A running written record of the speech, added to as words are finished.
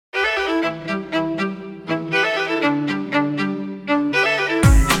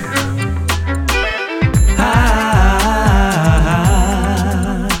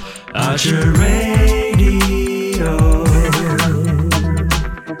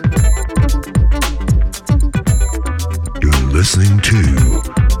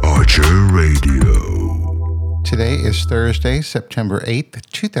is Thursday, September 8th,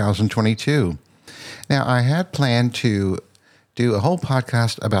 2022. Now, I had planned to do a whole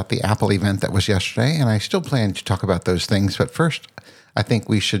podcast about the Apple event that was yesterday, and I still plan to talk about those things. But first, I think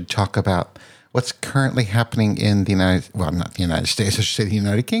we should talk about what's currently happening in not the United States, I should say the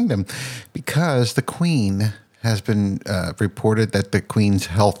United Kingdom, because the Queen has been reported that the Queen's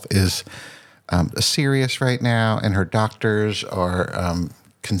health is serious right now, and her doctors are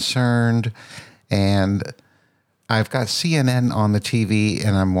concerned. And I've got CNN on the TV,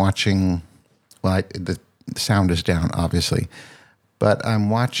 and I'm watching. Well, the sound is down, obviously, but I'm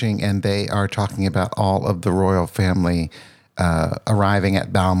watching, and they are talking about all of the royal family arriving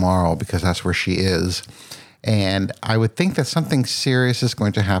at Balmoral because that's where she is. And I would think that something serious is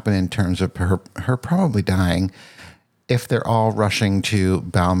going to happen in terms of her probably dying if they're all rushing to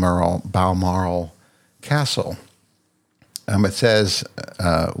Balmoral Castle. It says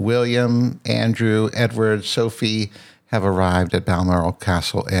William, Andrew, Edward, Sophie have arrived at Balmoral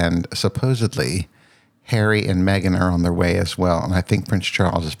Castle, and supposedly Harry and Meghan are on their way as well. And I think Prince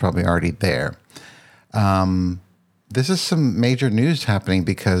Charles is probably already there. This is some major news happening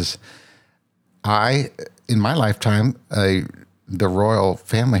because in my lifetime, the royal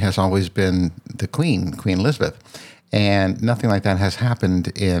family has always been the Queen Elizabeth. And nothing like that has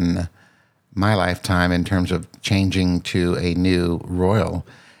happened in my lifetime in terms of changing to a new royal.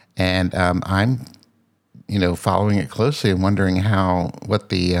 And I'm, following it closely and wondering what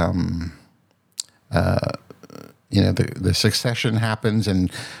the succession happens,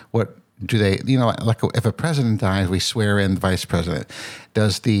 and what do they, like if a president dies, we swear in the vice president.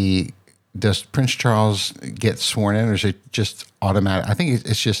 Does Prince Charles get sworn in, or is it just automatic? I think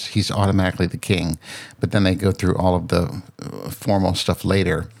it's just he's automatically the king, but then they go through all of the formal stuff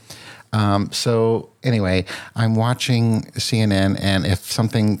later. So anyway, I'm watching CNN, and if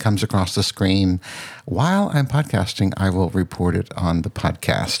something comes across the screen while I'm podcasting, I will report it on the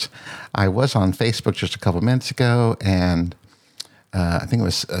podcast. I was on Facebook just a couple minutes ago, and I think it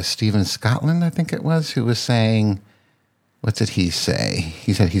was Stephen Scotland, who was saying, what did he say?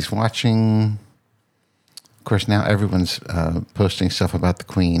 He said he's watching. Of course, now everyone's posting stuff about the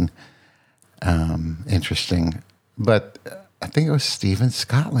Queen. Interesting. But I think it was Stephen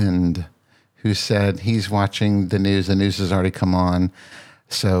Scotland who said he's watching the news. The news has already come on.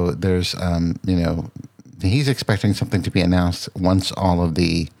 So there's, he's expecting something to be announced once all of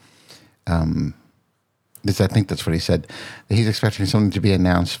the, I think that's what he said. He's expecting something to be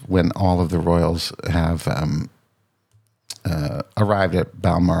announced when all of the royals have arrived at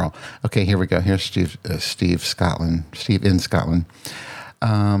Balmoral. Okay, here we go. Here's Steve in Scotland.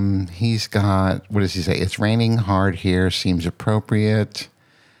 He's got, what does he say? It's raining hard here. Seems appropriate.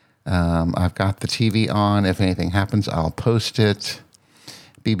 I've got the TV on. If anything happens, I'll post it.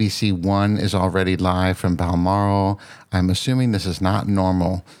 BBC One is already live from Balmoral. I'm assuming this is not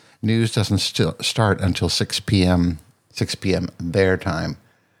normal. News doesn't start until 6 p.m. their time,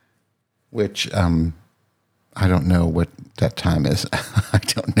 which I don't know what that time is. I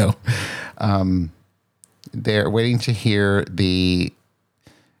don't know. They're waiting to hear the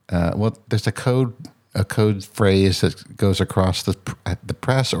there's a code phrase that goes across the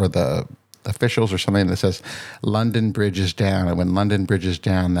press or the officials or something that says London Bridge is down. And when London Bridge is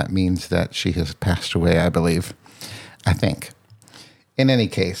down, that means that she has passed away, I believe. I think. In any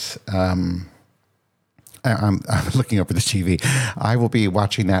case, I'm looking over the TV. I will be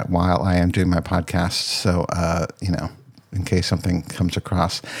watching that while I am doing my podcast. So, in case something comes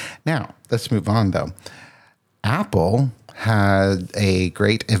across. Now, let's move on, though. Apple had a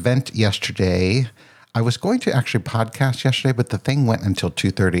great event yesterday. I was going to actually podcast yesterday, but the thing went until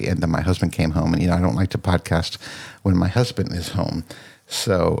 2:30, and then my husband came home. And, I don't like to podcast when my husband is home.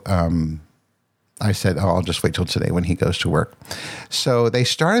 So I said, I'll just wait till today when he goes to work. So they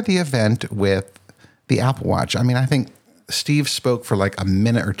started the event with the Apple Watch. I mean, I think Steve spoke for like a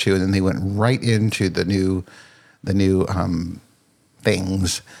minute or two, and then they went right into the new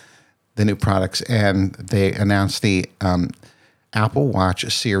things, the new products, and they announced the Apple Watch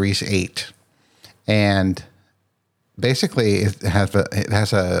Series 8. And basically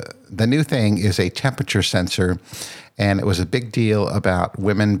the new thing is a temperature sensor, and it was a big deal about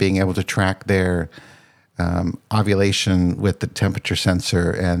women being able to track their ovulation with the temperature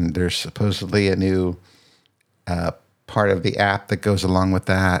sensor. And there's supposedly a new part of the app that goes along with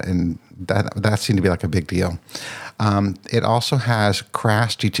that, and that seemed to be like a big deal. It also has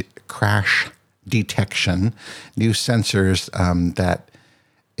crash detection, new sensors that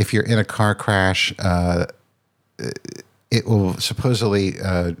if you're in a car crash, it will supposedly,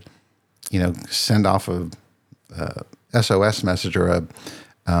 send off a SOS message or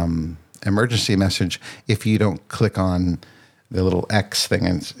emergency message if you don't click on the little X thing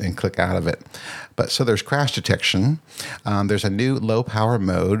and click out of it. But so there's crash detection. There's a new low power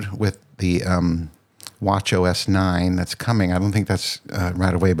mode with the Watch OS 9 that's coming. I don't think that's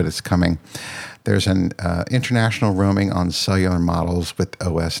right away, but it's coming. There's an international roaming on cellular models with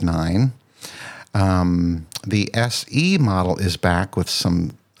OS 9. The SE model is back with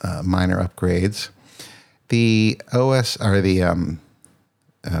some minor upgrades. The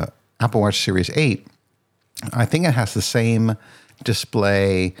Apple Watch Series 8, I think it has the same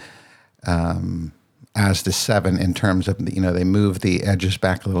display as the 7 in terms of, they move the edges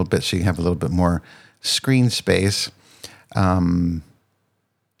back a little bit so you have a little bit more screen space. And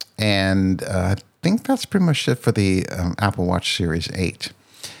I think that's pretty much it for the Apple Watch Series 8.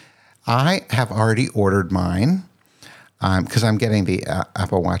 I have already ordered mine because I'm getting the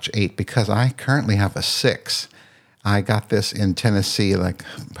Apple Watch 8 because I currently have a 6. I got this in Tennessee like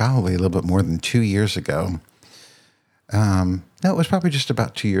probably a little bit more than 2 years ago. No, it was probably just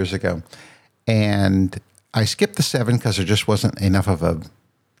about 2 years ago. And I skipped the 7 because there just wasn't enough of a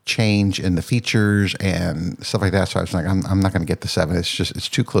change in the features and stuff like that. So I was like, I'm not going to get the 7. It's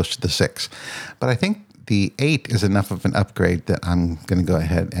too close to the 6. But I think the 8 is enough of an upgrade that I'm going to go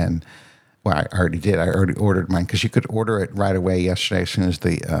ahead and, well, I already did. I already ordered mine because you could order it right away yesterday as soon as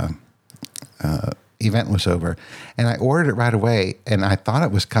the event was over. And I ordered it right away, and I thought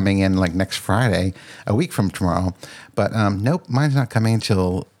it was coming in like next Friday, a week from tomorrow. But nope, mine's not coming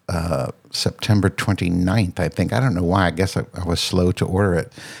until September 29th, I think. I don't know why. I guess I was slow to order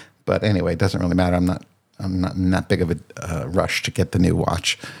it. But anyway, it doesn't really matter. I'm not in that big of a rush to get the new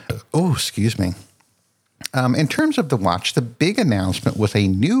watch. Oh, excuse me. In terms of the watch, the big announcement was a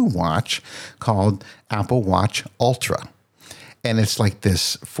new watch called Apple Watch Ultra. And it's like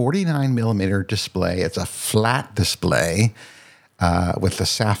this 49 millimeter display. It's a flat display with the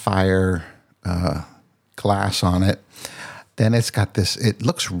sapphire glass on it. Then it's got this, it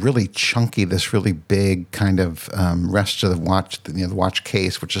looks really chunky, this really big kind of rest of the watch, the watch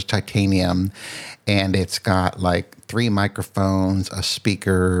case, which is titanium. And it's got like 3 microphones, a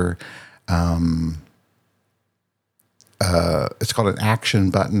speaker. It's called an action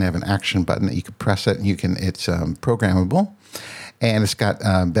button. They have an action button that you can press it and it's programmable. And it's got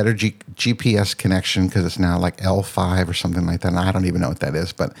better GPS connection because it's now like L5 or something like that. And I don't even know what that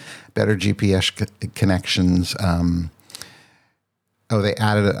is, but better GPS connections. They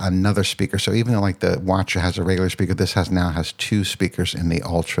added another speaker. So even though like the watch has a regular speaker, this now has 2 speakers in the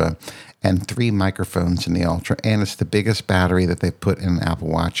Ultra and 3 microphones in the Ultra. And it's the biggest battery that they've put in an Apple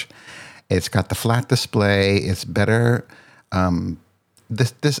Watch. It's got the flat display. It's better.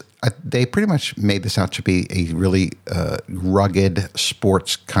 They pretty much made this out to be a really rugged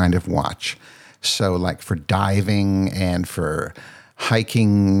sports kind of watch. So like for diving and for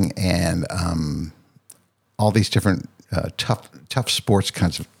hiking and all these different tough sports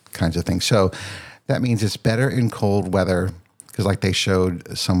kinds of things. So that means it's better in cold weather because like they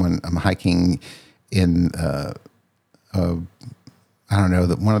showed someone hiking in I don't know,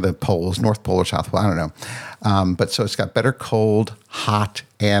 one of the poles, North Pole or South Pole, I don't know. But so it's got better cold, hot,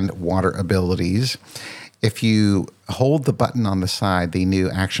 and water abilities. If you hold the button on the side, the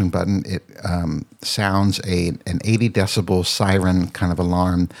new action button, it sounds an 80 decibel siren kind of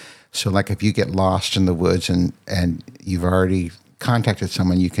alarm. So like if you get lost in the woods and you've already contacted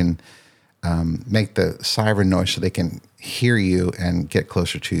someone, you can make the siren noise so they can hear you and get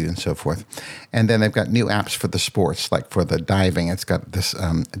closer to you and so forth. And then they've got new apps for the sports, like for the diving. It's got this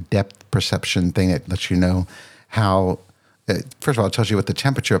depth perception thing that lets you know how, first of all, it tells you what the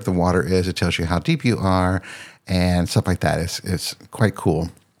temperature of the water is. It tells you how deep you are and stuff like that. It's quite cool.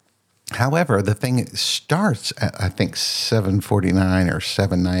 However, the thing starts at, I think, $749 or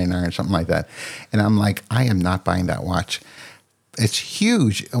 $799 or something like that. And I'm like, I am not buying that watch. It's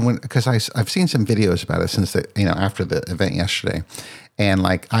huge because I've seen some videos about it since after the event yesterday, and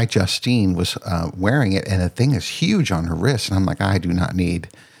like Justine was wearing it, and the thing is huge on her wrist, and I'm like, I do not need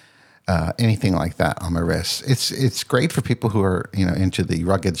anything like that on my wrist. It's great for people who are into the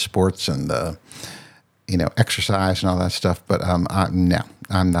rugged sports and the exercise and all that stuff, but no,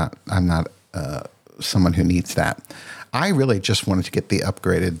 I'm not someone who needs that. I really just wanted to get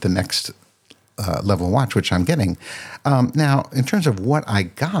the next level watch, which I'm getting. Now, in terms of what I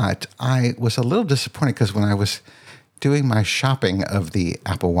got, I was a little disappointed because when I was doing my shopping of the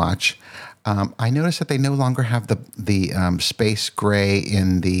Apple Watch, I noticed that they no longer have the space gray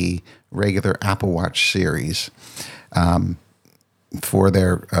in the regular Apple Watch series for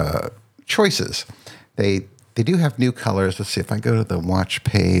their choices. They do have new colors. Let's see if I go to the watch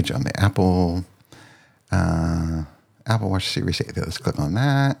page on the Apple Watch Series 8. Let's click on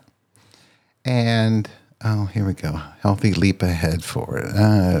that. And, oh, here we go. Healthy leap ahead forward.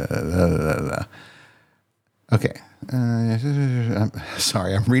 Okay.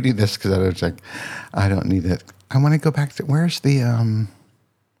 Sorry, I'm reading this because I don't need it. I want to go back to, where's the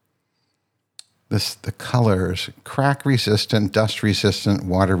colors? Crack resistant, dust resistant,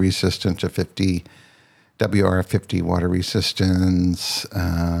 water resistant to 50, WR50 water resistance,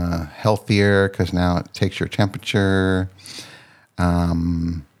 healthier because now it takes your temperature.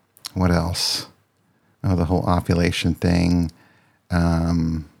 What else? Oh, the whole ovulation thing,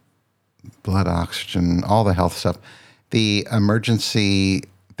 blood oxygen, all the health stuff. The emergency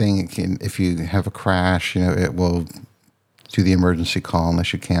thing, if you have a crash, it will do the emergency call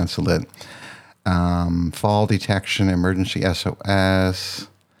unless you cancel it. Fall detection, emergency SOS,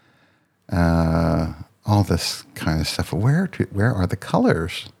 all this kind of stuff. Where are the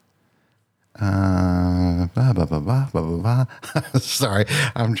colors? Blah, blah, blah, blah, blah, blah, blah. Sorry,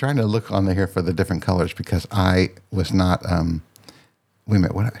 I'm trying to look on here for the different colors because I was not, wait a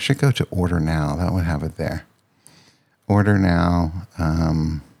minute, I should go to order now. That would have it there. Order now.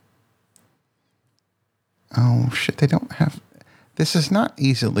 Oh, shit, they don't have, this is not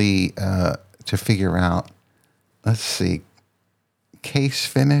easily to figure out. Let's see. Case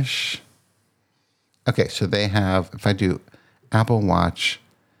finish. Okay, so they have, if I do Apple Watch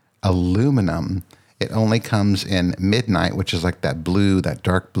aluminum, it only comes in midnight, which is like that blue, that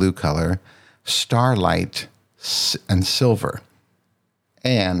dark blue color, starlight, and silver,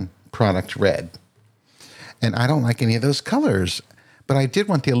 and product red. And I don't like any of those colors, but I did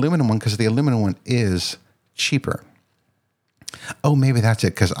want the aluminum one because the aluminum one is cheaper. Oh, maybe that's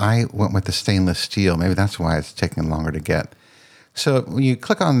it, because I went with the stainless steel. Maybe that's why it's taking longer to get. So when you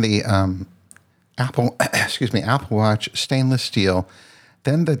click on the Apple Watch stainless steel,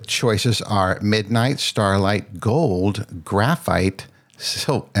 then the choices are midnight, starlight, gold, graphite,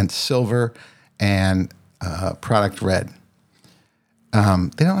 and silver, and product red.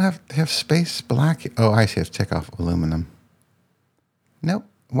 They don't have space black. Oh, I see. Have to take off aluminum. Nope.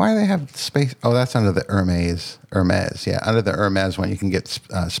 Why do they have space? Oh, that's under the Hermes. Yeah, under the Hermes one, you can get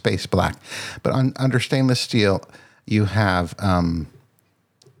space black. But under stainless steel, you have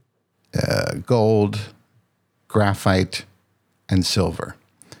gold, graphite, and silver.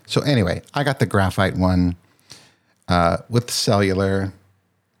 So anyway, I got the graphite one with cellular,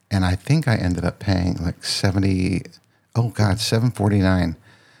 and I think I ended up paying like $749.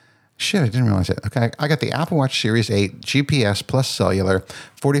 Shit, I didn't realize it. Okay, I got the Apple Watch Series 8 GPS plus cellular,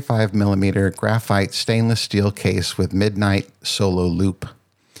 45 millimeter graphite stainless steel case with midnight solo loop.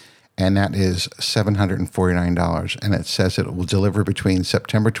 And that is $749. And it says it will deliver between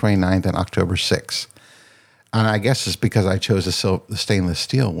September 29th and October 6th. And I guess it's because I chose the stainless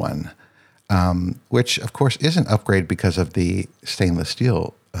steel one, which, of course, is an upgrade because of the stainless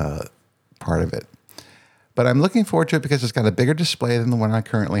steel part of it. But I'm looking forward to it because it's got a bigger display than the one I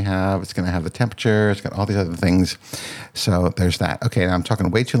currently have. It's going to have the temperature. It's got all these other things. So there's that. Okay, now I'm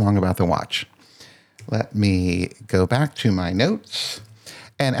talking way too long about the watch. Let me go back to my notes.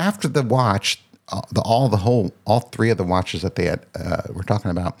 And after the watch, all three of the watches that they had were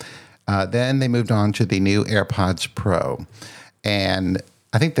talking about, then they moved on to the new AirPods Pro. And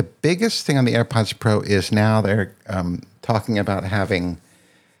I think the biggest thing on the AirPods Pro is now they're talking about having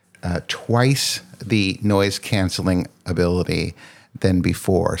twice the noise canceling ability than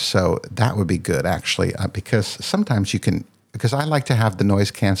before. So that would be good, actually, because sometimes because I like to have the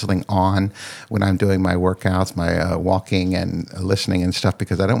noise canceling on when I'm doing my workouts, my walking and listening and stuff,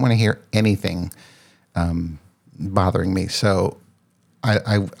 because I don't want to hear anything bothering me. So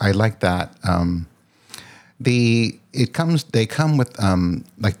I like that. They come with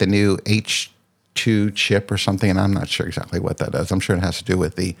like the new H2 chip or something, and I'm not sure exactly what that is. I'm sure it has to do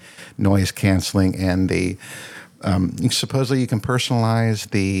with the noise canceling and the supposedly you can personalize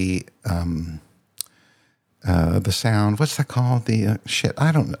the sound. What's that called? The shit.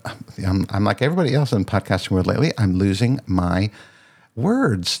 I don't know. I'm like everybody else in the podcasting world lately. I'm losing my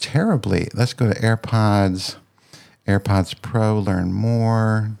words terribly. Let's go to AirPods Pro. Learn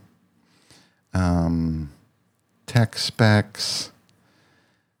more. Tech specs.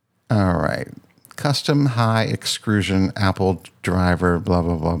 All right. Custom high extrusion Apple driver. Blah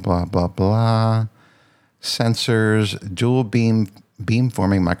blah blah blah blah blah. Sensors. Dual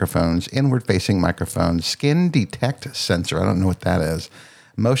beamforming microphones, inward-facing microphones, skin detect sensor. I don't know what that is.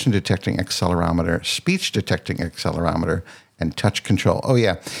 Motion detecting accelerometer, speech detecting accelerometer, and touch control. Oh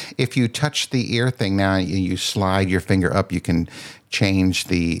yeah, if you touch the ear thing now, you slide your finger up, you can change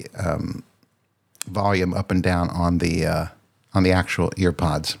the volume up and down on the actual ear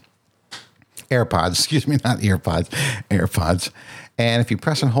pods. AirPods, excuse me, not earpods, AirPods. And if you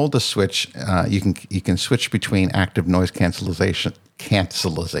press and hold the switch, you can switch between active noise cancellation,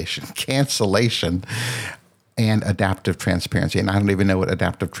 and adaptive transparency. And I don't even know what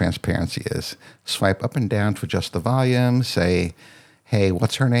adaptive transparency is. Swipe up and down to adjust the volume. Say, hey,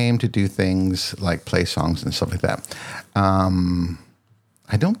 what's her name, to do things like play songs and stuff like that.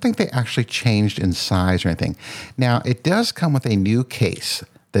 I don't think they actually changed in size or anything. Now, it does come with a new case.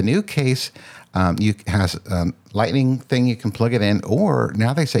 The new case has a lightning thing you can plug it in, or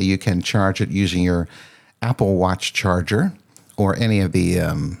now they say you can charge it using your Apple Watch charger or any of the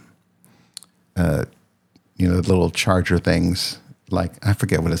little charger things. Like, I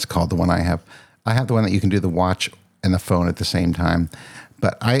forget what it's called, the one I have. I have the one that you can do the watch and the phone at the same time.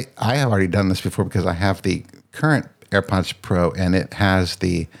 But I have already done this before because I have the current AirPods Pro, and it has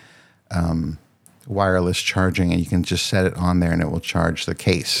the wireless charging, and you can just set it on there and it will charge the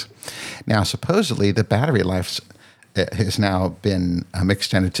case. Now, supposedly the battery life has now been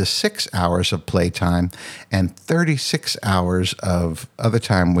extended to 6 hours of playtime and 36 hours of other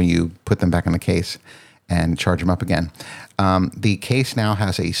time when you put them back in the case and charge them up again. The case now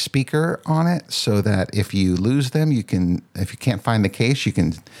has a speaker on it so that if you lose them, if you can't find the case, you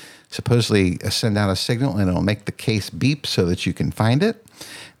can supposedly send out a signal and it'll make the case beep so that you can find it.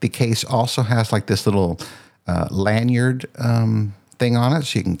 The case also has like this little lanyard thing on it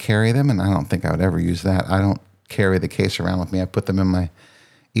so you can carry them, and I don't think I would ever use that. I don't carry the case around with me. I put them in my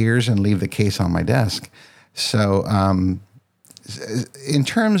ears and leave the case on my desk. So in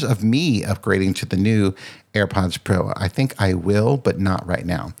terms of me upgrading to the new AirPods Pro, I think I will, but not right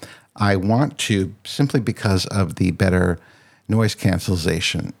now. I want to simply because of the better noise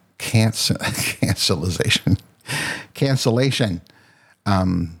cancellation.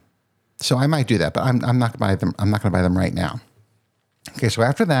 So I might do that, but I'm not going to buy them. I'm not going to buy them right now. Okay, so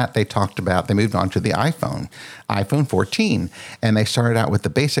after that, they moved on to the iPhone 14, and they started out with the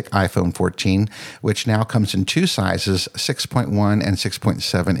basic iPhone 14, which now comes in two sizes, 6.1 and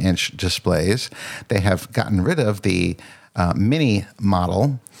 6.7 inch displays. They have gotten rid of the mini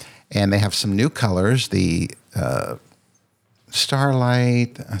model, and they have some new colors. The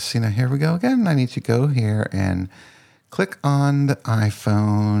Starlight. See, now here we go again. I need to go here and click on the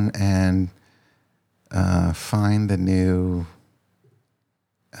iPhone and find the new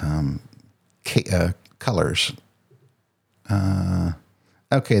colors.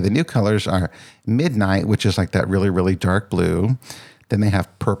 Okay, the new colors are Midnight, which is like that really, really dark blue. Then they have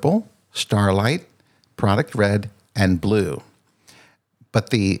Purple, Starlight, Product Red, and Blue. But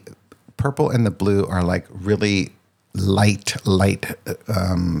the purple and the blue are like really light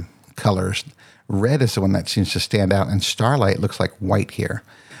colors. Red is the one that seems to stand out, and Starlight looks like white here.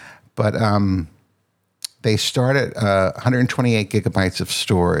 But they start at 128 gigabytes of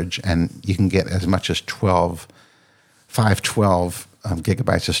storage, and you can get as much as 512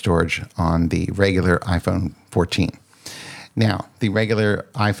 gigabytes of storage on the regular iPhone 14. Now, the regular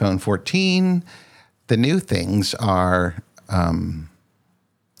iPhone 14, the new things are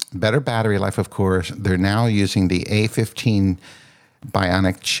better battery life, of course. They're now using the A15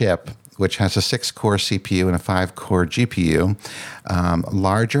 Bionic chip, which has a 6-core CPU and a 5-core GPU.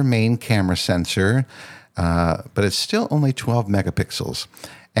 Larger main camera sensor, but it's still only 12 megapixels.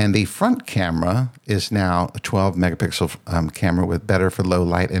 And the front camera is now a 12 megapixel camera with better for low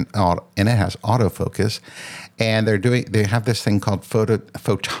light, and it has autofocus. And they have this thing called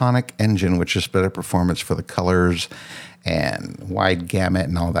photonic engine, which is better performance for the colors and wide gamut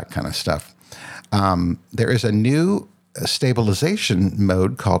and all that kind of stuff. There is a new stabilization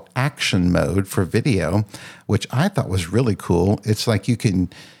mode called action mode for video, which I thought was really cool. It's like you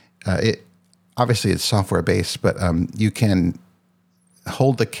can, obviously it's software based, but you can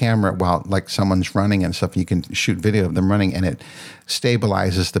hold the camera while like someone's running and stuff. You can shoot video of them running, and it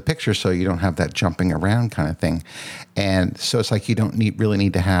stabilizes the picture so you don't have that jumping around kind of thing. And so it's like you don't really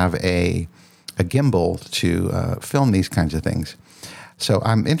need to have a gimbal to film these kinds of things. So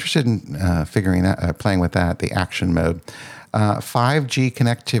I'm interested in playing with that, the action mode. 5G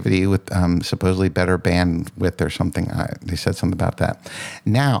connectivity with supposedly better bandwidth or something. They said something about that.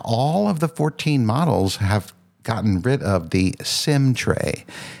 Now, all of the 14 models have gotten rid of the SIM tray.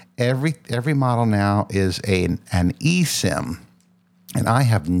 Every model now is an eSIM. And I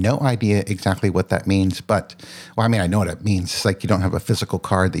have no idea exactly what that means, but, well, I mean, I know what it means. It's like you don't have a physical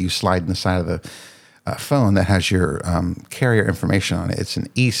card that you slide in the side of the phone that has your carrier information on it. It's an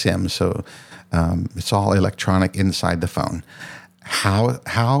eSIM, so it's all electronic inside the phone. How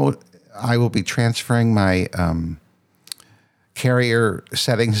I will be transferring my carrier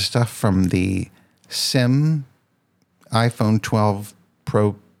settings and stuff from the SIM iPhone 12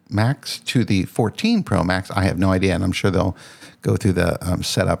 Pro Max to the 14 Pro Max, I have no idea, and I'm sure they'll go through the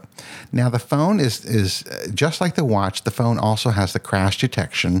setup. Now, the phone is just like the watch. The phone also has the crash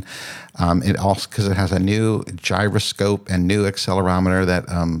detection. It also, because it has a new gyroscope and new accelerometer that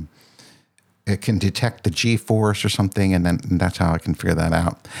it can detect the G-force or something, and that's how I can figure that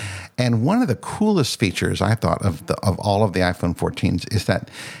out. And one of the coolest features I thought of all of the iPhone 14s is that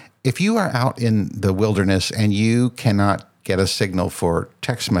if you are out in the wilderness and you cannot get a signal for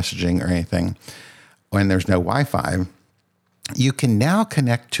text messaging or anything, when there's no Wi-Fi, you can now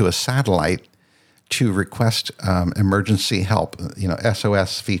connect to a satellite to request emergency help,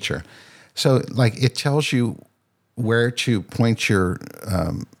 SOS feature. So like it tells you where to point your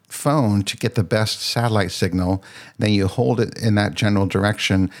phone to get the best satellite signal. Then you hold it in that general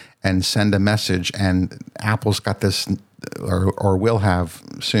direction and send a message. And Apple's got this, or will have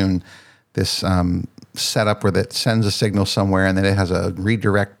soon, this setup where that sends a signal somewhere, and then it has a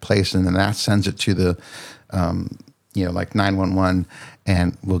redirect place, and then that sends it to the like 911,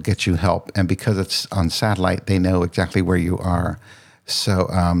 and will get you help. And because it's on satellite, they know exactly where you are. So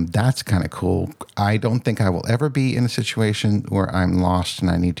that's kind of cool. I don't think I will ever be in a situation where I'm lost and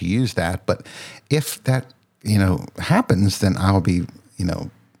I need to use that. But if that, happens, then I'll be,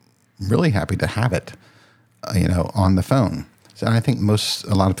 really happy to have it, on the phone. So I think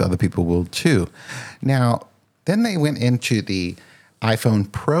a lot of the other people will too. Now, then they went into the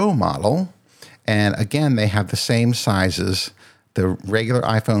iPhone Pro model. And again, they have the same sizes. The regular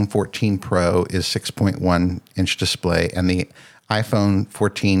iPhone 14 Pro is 6.1 inch display, and the iPhone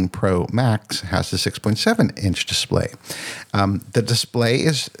 14 Pro Max has the 6.7 inch display. The display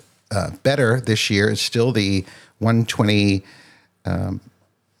is better this year. It's still the 120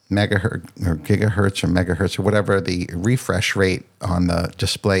 megahertz or gigahertz or megahertz or whatever the refresh rate on the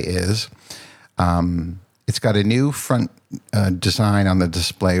display is. It's got a new front design on the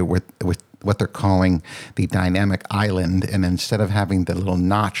display with what they're calling the dynamic island. And instead of having the little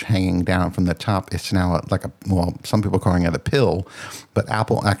notch hanging down from the top, it's now some people are calling it a pill, but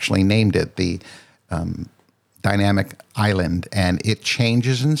Apple actually named it the dynamic island. And it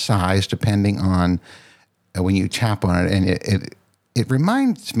changes in size depending on when you tap on it. And it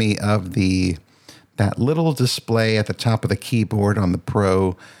reminds me of that little display at the top of the keyboard on the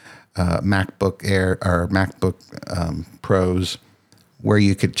Pro MacBook Air or MacBook Pros, where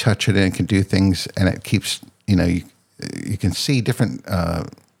you could touch it and it can do things, and it keeps, you can see different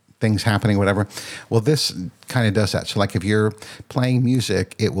things happening, whatever. Well, this kind of does that. So like if you're playing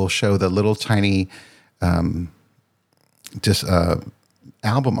music, it will show the little tiny album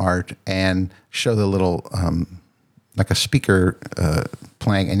art and show the little, like a speaker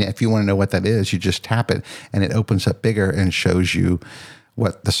playing. And if you want to know what that is, you just tap it and it opens up bigger and shows you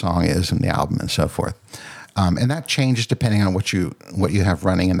what the song is and the album and so forth. And that changes depending on what you have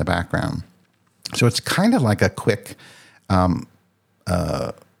running in the background. So it's kind of like a quick, what's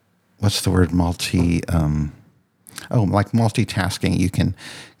the word? Like multitasking. You can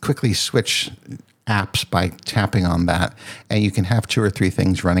quickly switch apps by tapping on that, and you can have 2 or 3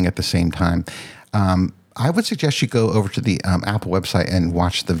 things running at the same time. I would suggest you go over to the Apple website and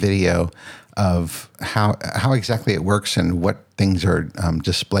watch the video of how exactly it works and what things are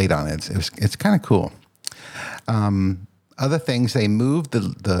displayed on it. It's kind of cool. Other things, they moved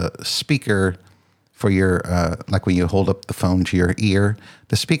the speaker for your, like when you hold up the phone to your ear,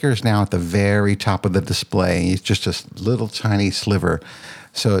 the speaker is now at the very top of the display. It's just a little tiny sliver.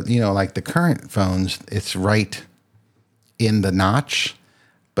 So, like the current phones, it's right in the notch,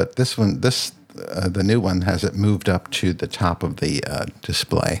 but the new one has it moved up to the top of the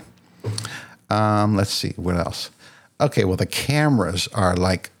display. Let's see, what else? Okay, well, the cameras are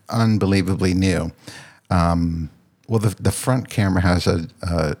like unbelievably new. The front camera has a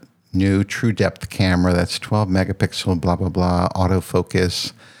new true depth camera that's 12 megapixel, blah, blah, blah,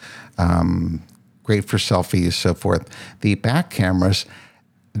 autofocus, great for selfies, so forth. The back cameras,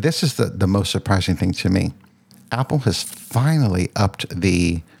 this is the most surprising thing to me. Apple has finally upped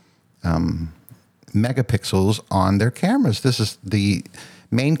the megapixels on their cameras. The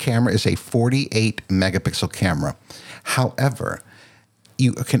main camera is a 48 megapixel camera. However,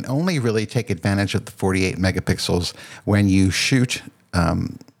 you can only really take advantage of the 48 megapixels when you shoot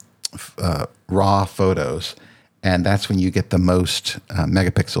raw photos, and that's when you get the most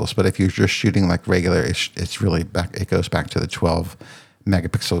megapixels. But if you're just shooting like regular, it's really back. It goes back to the 12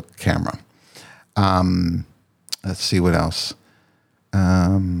 megapixel camera. Let's see what else.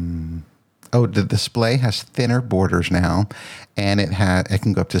 The display has thinner borders now, and it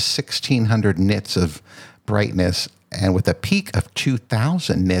can go up to 1,600 nits of brightness, and with a peak of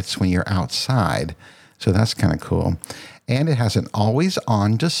 2,000 nits when you're outside. So that's kind of cool. and it has an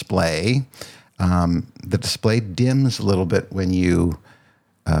always-on display. The display dims a little bit when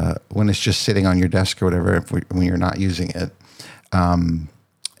it's just sitting on your desk or whatever, when you're not using it.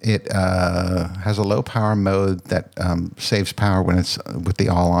 It has a low power mode that saves power when it's with the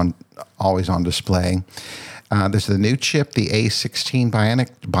always on display. There's the new chip, the A16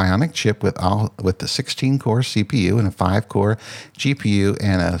 Bionic chip with the 16-core CPU and a 5-core GPU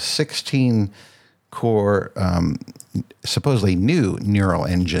and a 16-core supposedly new neural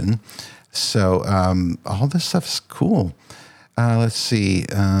engine. So all this stuff's cool. Let's see.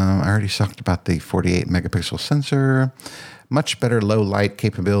 I already talked about the 48 megapixel sensor. Much better low light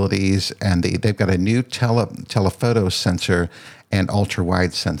capabilities, and they've got a new telephoto sensor and ultra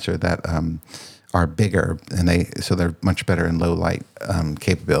wide sensor that are bigger, and they're much better in low light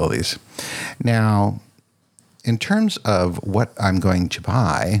capabilities. Now, in terms of what I'm going to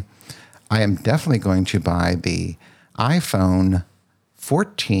buy, I am definitely going to buy the iPhone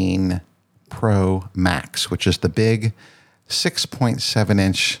 14 Pro Max, which is the big 6.7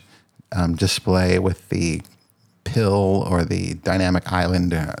 inch display with the pill or the dynamic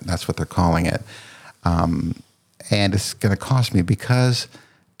island. That's what they're calling it. And it's going to cost me because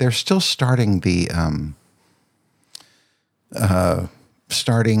they're still starting the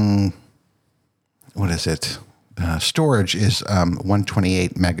what is it? Storage is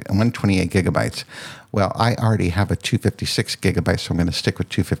 128 gigabytes. Well, I already have a 256 gigabytes, so I'm going to stick with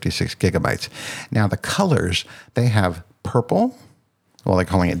 256 gigabytes. Now, the colors, they have purple. Well, they're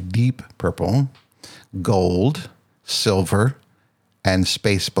calling it deep purple, gold, silver, and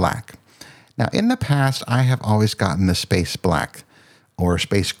space black. Now, in the past, I have always gotten the space black or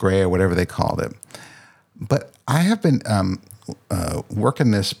space gray or whatever they called it. But I have been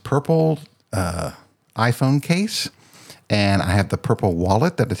working this purple iPhone case, and I have the purple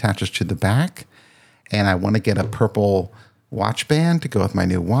wallet that attaches to the back, and I want to get a purple watch band to go with my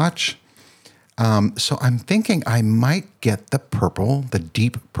new watch. So I'm thinking I might get the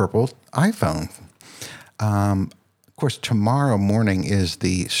deep purple iPhone. Of course, tomorrow morning is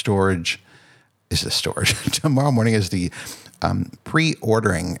the storage. Tomorrow morning is the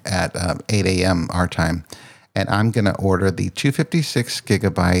pre-ordering at 8 a.m. our time, and I'm going to order the 256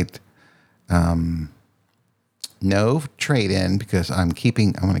 gigabyte. No trade-in because I'm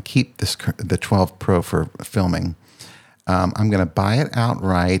going to keep the 12 Pro for filming. I'm going to buy it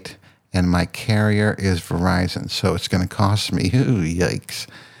outright, and my carrier is Verizon, so it's going to cost me, yikes,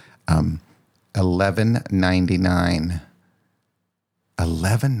 $1,199.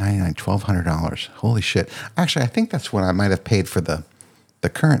 $1,200. Holy shit! Actually, I think that's what I might have paid for the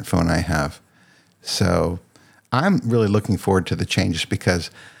current phone I have. So I'm really looking forward to the changes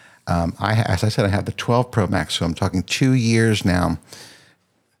because. As I said, I have the 12 Pro Max, so I'm talking 2 years now.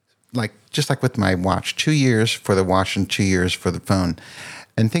 Just like with my watch, 2 years for the watch and 2 years for the phone.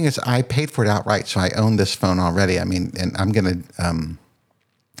 And the thing is, I paid for it outright, so I own this phone already. I mean, and I'm going to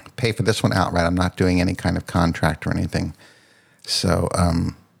pay for this one outright. I'm not doing any kind of contract or anything. So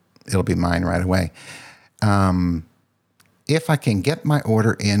it'll be mine right away. If I can get my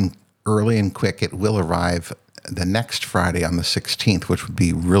order in early and quick, it will arrive the next Friday on the 16th, which would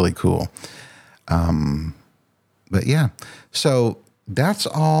be really cool. But yeah, so that's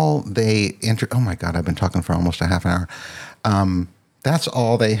all they oh my God, I've been talking for almost a half an hour. That's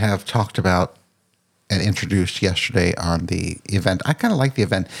all they have talked about and introduced yesterday on the event. I kind of like the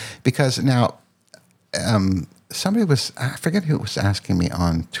event because now I forget who was asking me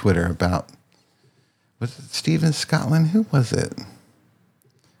on Twitter about, was it Stephen Scotland? Who was it?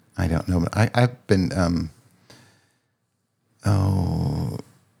 I don't know, but I've been,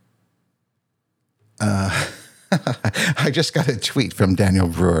 I just got a tweet from Daniel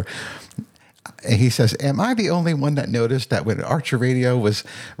Brewer. He says, am I the only one that noticed that when Archer Radio was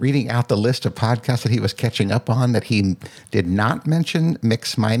reading out the list of podcasts that he was catching up on, that he did not mention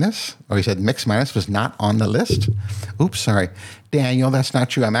Mix Minus? Or he said Mix Minus was not on the list? Oops, sorry. Daniel, that's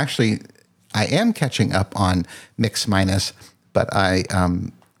not true. I am catching up on Mix Minus, but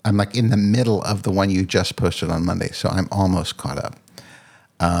I'm like in the middle of the one you just posted on Monday, so I'm almost caught up.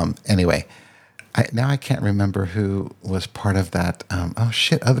 Anyway, now I can't remember who was part of that. Oh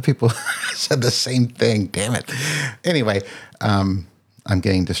shit, other people said the same thing. Damn it. Anyway, I'm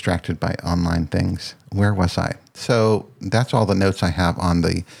getting distracted by online things. Where was I? So that's all the notes I have on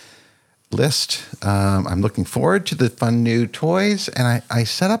the list. I'm looking forward to the fun new toys, and I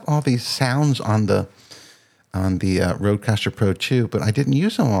set up all these sounds on the Rodecaster Pro 2, but I didn't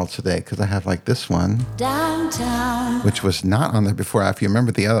use them all today because I have like this one, Downtown, which was not on there before. If you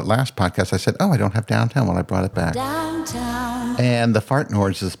remember the last podcast, I said, I don't have Downtown. Well, I brought it back. Downtown. And the Fart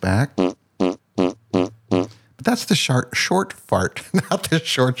Noise is back. The That's the short fart, not the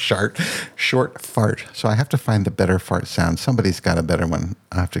short fart. So I have to find the better fart sound. Somebody's got a better one.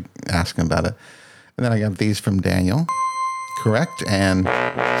 I have to ask him about it. And then I got these from Daniel. Correct. And,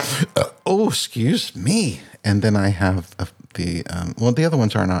 excuse me. And then I have the other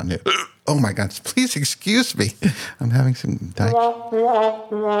ones are not new. Oh my God, please excuse me. I'm having some There you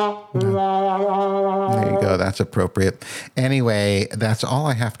go. That's appropriate. Anyway, that's all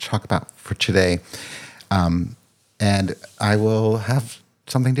I have to talk about for today. And I will have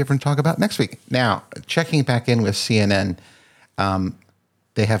something different to talk about next week. Now, checking back in with CNN,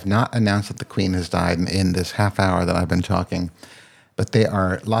 they have not announced that the Queen has died in this half hour that I've been talking, but there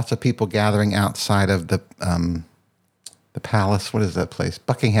are lots of people gathering outside of the palace. What is that place?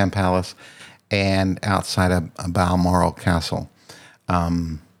 Buckingham Palace, and outside of Balmoral Castle.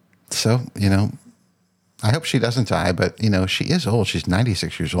 So, I hope she doesn't die, but, she is old. She's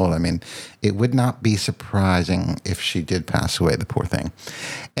 96 years old. I mean, it would not be surprising if she did pass away, the poor thing.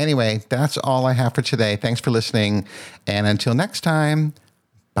 Anyway, that's all I have for today. Thanks for listening. And until next time,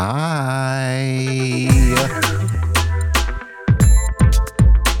 bye.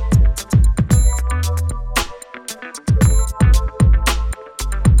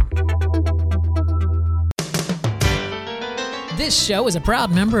 This show is a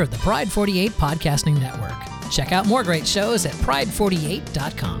proud member of the Pride 48 Podcasting Network. Check out more great shows at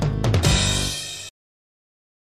pride48.com.